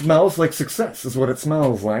 That smells like success, is what it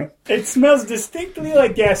smells like. it smells distinctly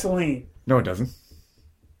like gasoline. No, it doesn't.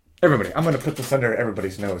 Everybody, I'm going to put this under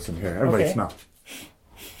everybody's nose in here. Everybody Okay. smell.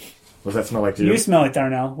 What does that smell like to you? You smell it,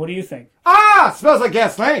 Darnell. What do you think? Ah! Smells like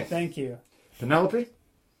gasoline. Thank you. Penelope?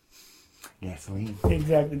 Gasoline.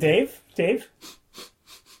 Exactly. Dave?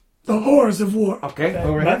 The horrors of war. Okay,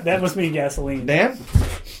 over here. That must mean gasoline. Dan?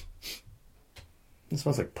 It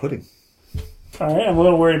smells like pudding. All right, I'm a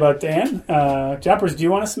little worried about Dan. Jumpers, do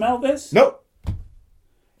you want to smell this? Nope.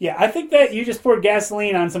 Yeah, I think that you just poured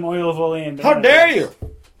gasoline on some oil of ole and How dare you?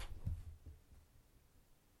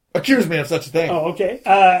 Accuse me of such a thing. Oh, okay.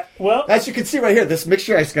 Well, As you can see right here, this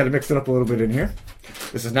mixture, I just got to mix it up a little bit in here.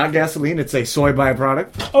 This is not gasoline. It's a soy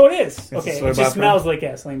byproduct. oh, it is. a Okay, soy it just byproduct. smells like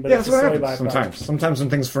gasoline, but Yeah, it's that's a what soy happens byproduct. sometimes. Sometimes when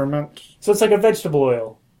things ferment. So it's like a vegetable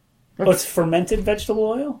oil. Oh, it's fermented vegetable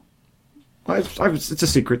oil? It's a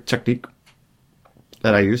secret technique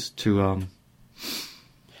that I use to...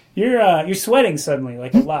 You're sweating suddenly,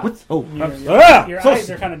 like a lot. What? Oh, Your so- eyes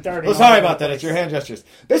are kind of darting. Oh, all sorry over about the that. It's place. your hand gestures.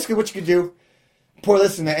 Basically, what you can do, pour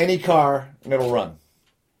this into any car, and it'll run.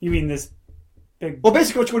 You mean this big... Well,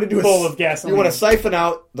 basically, what you want to do is... Bowl of gasoline. You want to siphon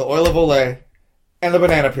out the oil of ole and the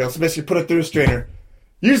banana peel. So basically, put it through a strainer.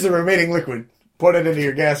 Use the remaining liquid. Put it into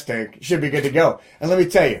your gas tank. You should be good to go. And let me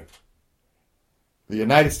tell you, the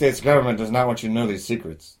United States government does not want you to know these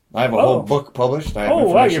secrets. I have a whole book published. I have Oh,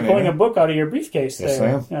 wow, information you're in pulling here. a book out of your briefcase Yes, there.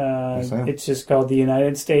 I am. Yes, I am. It's just called The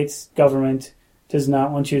United States Government Does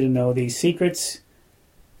Not Want You to Know These Secrets.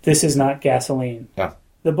 This is not gasoline. Yeah.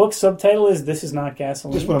 The book's subtitle is This is Not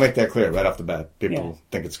Gasoline. Just want to make that clear right off the bat. People Yeah.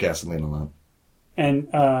 think it's gasoline a lot. And,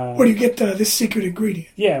 Where do you get this secret ingredient?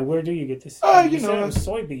 yeah, where do you get this? You said know, it was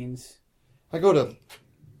soybeans. I go to...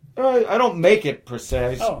 I don't make it, per se.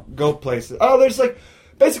 I just Oh. go places. Oh, there's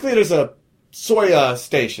basically there's a soy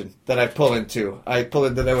station that I pull into. I pull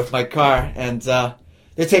into there with my car, and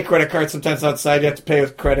they take credit cards sometimes outside. You have to pay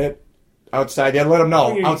with credit outside. You have to let them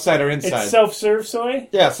know, outside or inside. It's self-serve soy?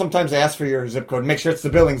 Yeah, sometimes they ask for your zip code. Make sure it's the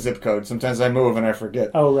billing zip code. Sometimes I move and I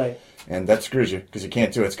forget. Oh, right. And that screws you, because you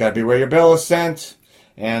can't do it. It's got to be where your bill is sent.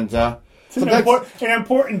 And It's an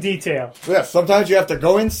important detail. yeah, sometimes you have to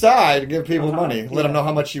go inside and give people money. Let them know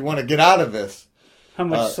how much you want to get out of this. How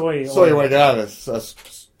much soy? Soy you oil? want to get out of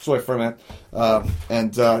this. Soy ferment.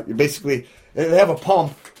 And you basically, they have a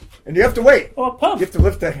pump. And you have to wait. Oh, a pump. You have to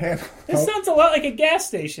lift that hand. This sounds a lot like a gas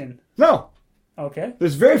station. No. Okay.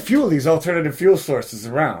 There's very few of these alternative fuel sources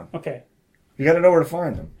around. Okay. You got to know where to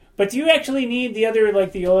find them. But do you actually need the other,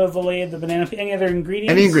 like the oil of ole, the banana, any other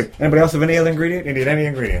ingredients? Any ingredient. Anybody else have any other ingredient? You need any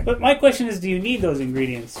ingredient. But my question is, do you need those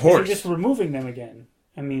ingredients? Of course. You're just removing them again.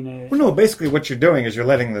 I mean, Well, no, basically what you're doing is you're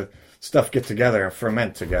letting the stuff get together and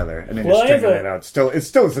ferment together, and then Well, you're I have stringing it out. It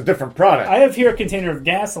still is a different product. I have here a container of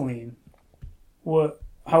gasoline.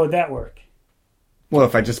 How would that work? Well,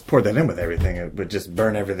 if I just poured that in with everything, it would just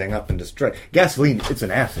burn everything up and destroy. Gasoline, it's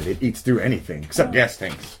an acid. It eats through anything, except gas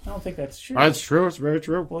tanks. I don't think that's true. That's true. It's very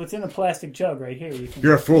true. Well, it's in a plastic jug right here. You can,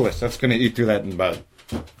 You're foolish. That's going to eat through that in about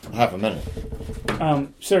half a minute.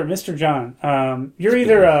 Sir, Mr. John, you're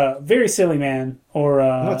either a very silly man or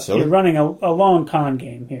not silly. you're running a long con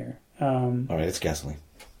game here. All right, it's gasoline.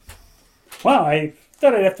 Wow, I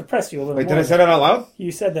thought I'd have to press you a little Wait, more. did I say that out loud?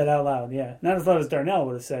 You said that out loud, yeah. Not as loud as Darnell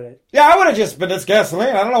would have said it. Yeah, I would have just been, it's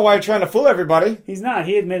gasoline. I don't know why you're trying to fool everybody. He's not.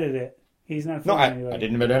 He admitted it. He's not No, fooling I anybody.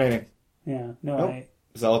 didn't admit anything. Yeah, no, Nope. I...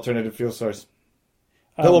 It's an alternative fuel source.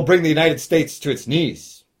 That will bring the United States to its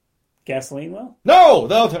knees. Gasoline will? No!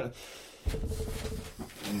 The alternative...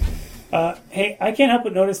 Hey, I can't help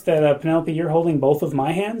but notice that, Penelope, you're holding both of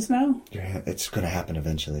my hands now. It's going to happen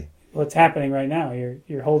eventually. What's happening right now?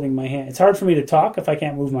 You're holding my hand. It's hard for me to talk if I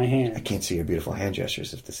can't move my I hand. can't see your beautiful hand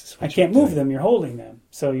gestures if this is what I can't you're move doing. them. You're holding them.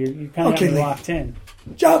 So you kind of Okay, got me Lee. locked in.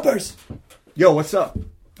 Jumpers. Yo, what's up?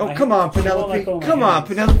 Oh, I- come on, I won't let Penelope. go of my Come on, hands.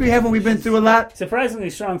 Penelope. Haven't we been through a lot? Surprisingly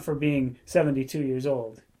strong for being 72 years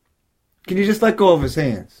old. Can you just let go of his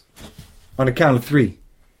hands? On the count of 3,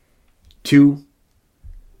 2,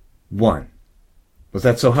 1. Was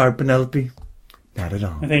that so hard, Penelope? Not at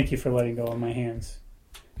all. Thank you for letting go of my hands.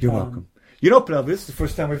 You're welcome. You know, Penelope, this is the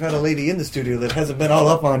first time we've had a lady in the studio that hasn't been all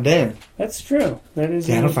up on Dan. That's true. That is.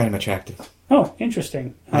 Yeah, I don't find him attractive. Oh,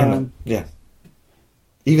 interesting. Yeah.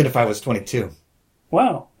 Even if I was 22.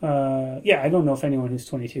 Wow. Yeah, I don't know if anyone who's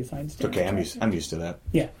 22 finds Dan Okay, attractive. I'm used to that.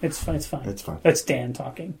 Yeah, it's fine. It's fine. It's fine. That's Dan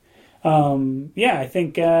talking. Yeah, I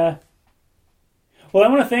think. Well, I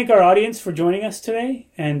want to thank our audience for joining us today,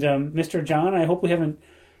 and Mr. John. I hope we haven't.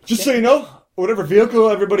 Just so you know, whatever vehicle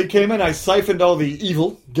everybody came in, I siphoned all the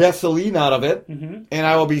evil gasoline out of it, and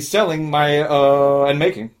I will be selling my and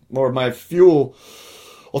making more of my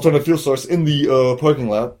alternative fuel source in the parking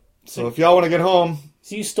lot. So if y'all want to get home,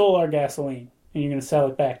 So you stole our gasoline, and you're going to sell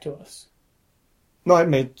it back to us. no, I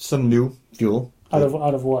made some new fuel Out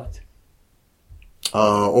of what?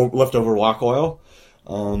 leftover wok oil,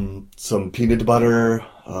 some peanut butter,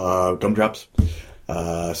 gumdrops,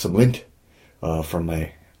 some lint from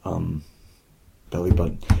my belly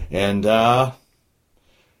button, and a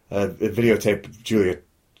videotape of Julia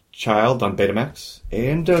Child on Betamax,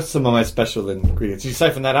 and some of my special ingredients. You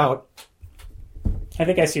siphon that out. I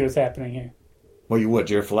think I see what's happening here. Well, you would.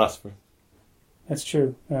 You're a philosopher. That's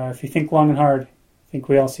true. If you think long and hard, I think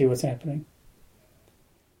we all see what's happening.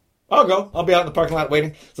 I'll go. I'll be out in the parking lot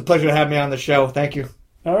waiting. It's a pleasure to have me on the show. Thank you.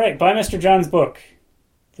 All right, buy Mr. John's book,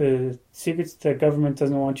 The Secrets the Government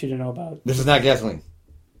Doesn't Want You to Know About. This is not gasoline.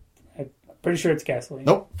 I'm pretty sure it's gasoline.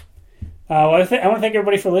 Nope. Well, I want to thank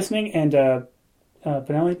everybody for listening, and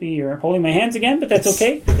Penelope, you're holding my hands again, but that's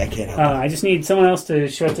okay. I can't help it. I just need someone else to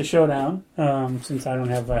shut the show down, since I don't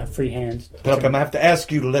have free hands. Penelope, I'm going to have to ask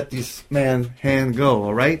you to let this man's hand go,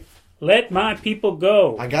 all right? Let my people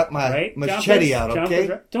go. I got my right? machete Jumpers, out, okay?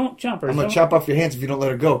 jumpers, don't jumpers. I'm going don't- to chop off your hands if you don't let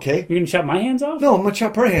her go, okay? You're gonna chop my hands off? No, I'm going to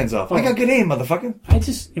chop her hands off. I got good aim, motherfucker.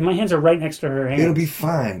 My hands are right next to her hands. It'll be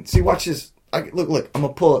fine. See, watch this. Look. I'm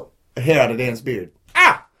going to pull a hair out of Dan's beard.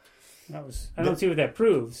 Ah! I don't see what that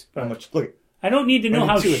proves, How but much? Look. I don't need to know I do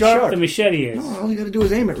how too, it's sharp sharp. the machete is. No, all you got to do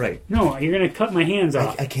is aim it right. No, you're gonna cut my hands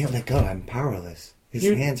off. I can't let go. I'm powerless. His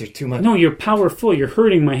You- hands are too much. No, you're powerful. You're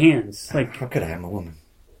hurting my hands. Like, How could I? I'm a woman.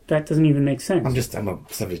 that doesn't even make sense. I'm a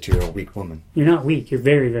 72-year-old weak woman. You're not weak. You're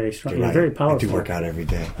very, very strong. You're Right. very powerful. I do work out every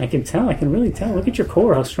day. I can tell. I can really tell. Look at your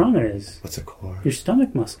core, how strong it is. What's a core? Your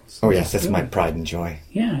stomach muscles. Oh, yes, that's my pride and joy.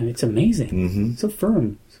 Yeah, it's amazing. Mm-hmm. So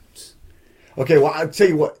firm. Okay, well, I'll tell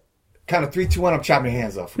you what. Count of 3, 2, 1, I'm chopping your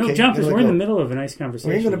hands off. No, Okay? jumpers. Let We're in go. the middle of a nice We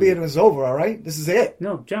conversation. ain't going to be until it's over, all right? This is it.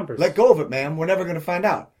 No, jumpers. Let go of it, ma'am. We're never going to find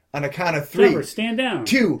out. On a count of 3, Jumpers, stand down.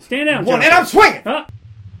 2, Stand down. 1, jumpers. and I'm swinging! Ah.